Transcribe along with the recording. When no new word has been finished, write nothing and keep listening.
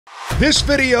This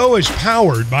video is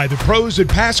powered by the pros at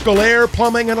Pascal Air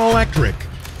Plumbing and Electric.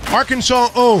 Arkansas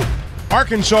owned,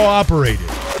 Arkansas operated.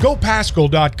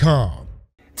 GoPascal.com.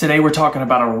 Today we're talking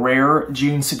about a rare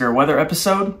June severe weather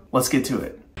episode. Let's get to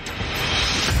it.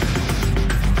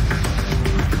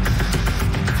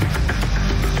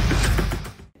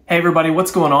 Hey everybody,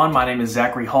 what's going on? My name is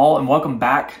Zachary Hall and welcome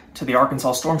back to the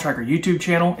Arkansas Storm Tracker YouTube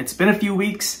channel. It's been a few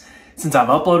weeks since I've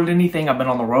uploaded anything. I've been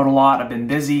on the road a lot, I've been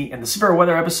busy, and the severe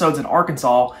weather episodes in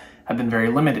Arkansas have been very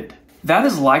limited. That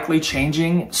is likely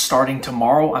changing starting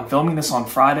tomorrow. I'm filming this on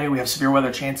Friday. We have severe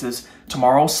weather chances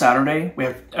tomorrow, Saturday. We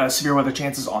have severe weather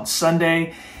chances on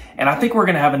Sunday. And I think we're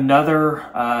gonna have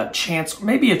another chance,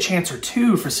 maybe a chance or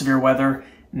two for severe weather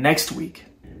next week.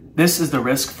 This is the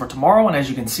risk for tomorrow, and as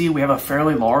you can see, we have a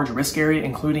fairly large risk area,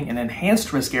 including an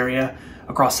enhanced risk area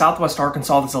across southwest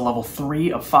Arkansas that's a level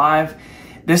 3 of 5.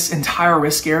 This entire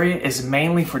risk area is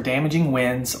mainly for damaging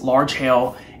winds, large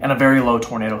hail, and a very low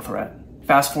tornado threat.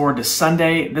 Fast forward to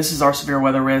Sunday, this is our severe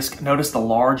weather risk. Notice the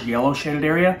large yellow shaded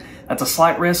area. That's a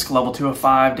slight risk, level 2 of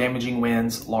 5, damaging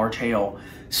winds, large hail.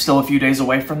 Still a few days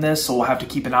away from this, so we'll have to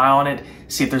keep an eye on it,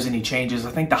 see if there's any changes.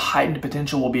 I think the heightened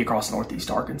potential will be across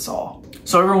northeast Arkansas.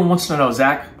 So everyone wants to know,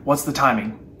 Zach, what's the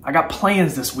timing? I got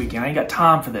plans this weekend, I ain't got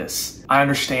time for this. I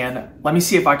understand. Let me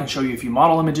see if I can show you a few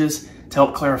model images to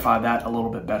help clarify that a little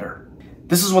bit better.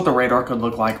 This is what the radar could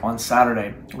look like on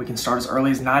Saturday. We can start as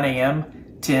early as 9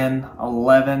 a.m., 10,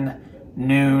 11,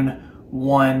 noon,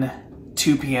 1,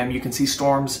 2 p.m. You can see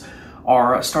storms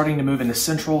are starting to move into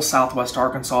central, southwest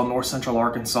Arkansas, north central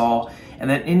Arkansas, and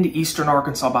then into eastern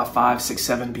Arkansas by 5, 6,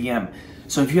 7 p.m.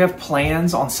 So if you have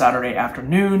plans on Saturday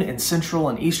afternoon in central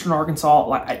and eastern Arkansas,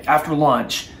 like after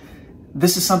lunch,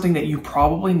 this is something that you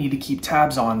probably need to keep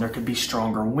tabs on. There could be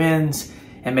stronger winds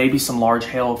and maybe some large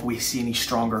hail if we see any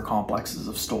stronger complexes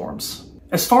of storms.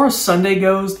 As far as Sunday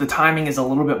goes, the timing is a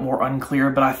little bit more unclear,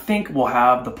 but I think we'll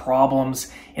have the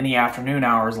problems in the afternoon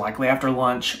hours, likely after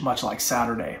lunch, much like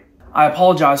Saturday. I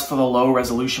apologize for the low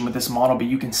resolution with this model, but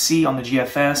you can see on the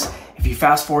GFS, if you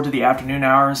fast forward to the afternoon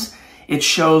hours, it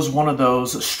shows one of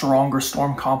those stronger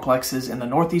storm complexes in the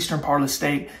northeastern part of the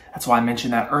state. That's why I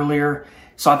mentioned that earlier.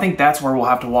 So I think that's where we'll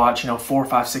have to watch, 4,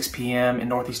 5, 6 p.m. in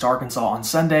northeast Arkansas on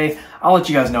Sunday. I'll let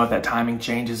you guys know if that timing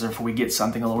changes or if we get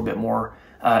something a little bit more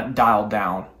dialed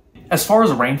down. As far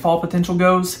as rainfall potential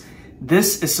goes,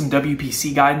 this is some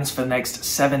WPC guidance for the next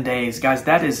 7 days. Guys,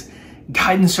 that is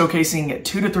guidance showcasing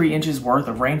 2 to 3 inches worth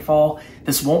of rainfall.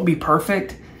 This won't be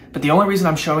perfect, but the only reason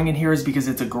I'm showing it here is because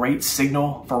it's a great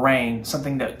signal for rain,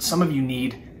 something that some of you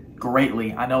need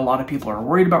greatly. I know a lot of people are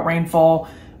worried about rainfall,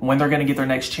 when they're gonna get their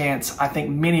next chance. I think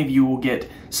many of you will get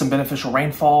some beneficial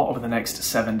rainfall over the next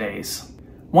 7 days.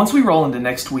 Once we roll into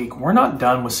next week, we're not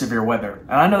done with severe weather.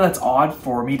 And I know that's odd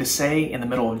for me to say in the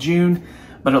middle of June,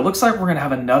 but it looks like we're gonna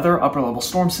have another upper level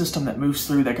storm system that moves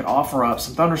through that could offer up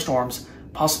some thunderstorms,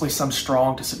 possibly some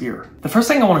strong to severe. The first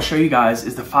thing I wanna show you guys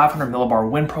is the 500 millibar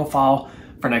wind profile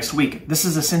for next week. This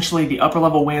is essentially the upper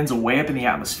level winds way up in the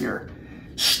atmosphere.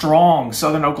 Strong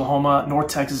southern Oklahoma, North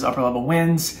Texas upper level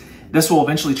winds. This will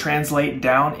eventually translate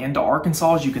down into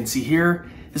Arkansas, as you can see here.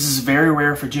 This is very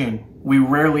rare for June. We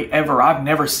rarely ever, I've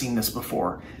never seen this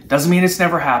before. Doesn't mean it's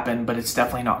never happened, but it's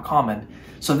definitely not common.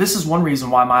 So this is one reason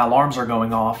why my alarms are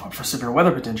going off for severe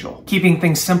weather potential. Keeping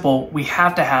things simple, we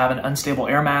have to have an unstable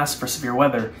air mass for severe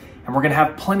weather, and we're gonna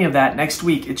have plenty of that next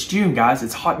week. It's June, guys.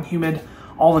 It's hot and humid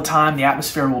all the time. The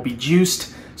atmosphere will be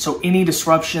juiced, so any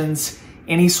disruptions,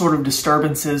 any sort of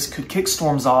disturbances could kick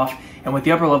storms off, and with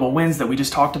the upper level winds that we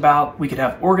just talked about, we could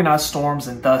have organized storms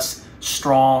and thus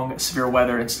strong severe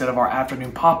weather instead of our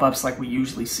afternoon pop-ups like we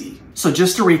usually see. So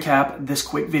just to recap this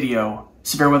quick video,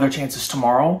 severe weather chances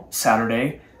tomorrow,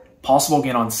 Saturday, possible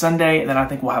again on Sunday, and then I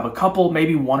think we'll have a couple,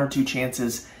 maybe 1 or 2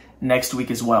 chances next week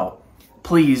as well.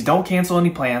 Please don't cancel any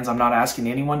plans. I'm not asking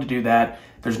anyone to do that.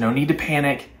 There's no need to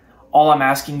panic. All I'm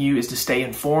asking you is to stay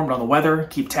informed on the weather,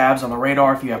 keep tabs on the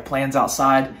radar if you have plans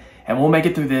outside, and we'll make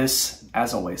it through this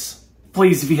as always.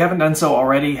 Please, if you haven't done so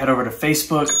already, head over to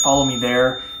Facebook, follow me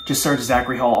there. Just search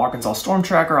Zachary Hall Arkansas Storm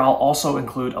Tracker. I'll also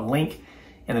include a link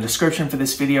in the description for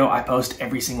this video. I post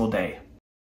every single day.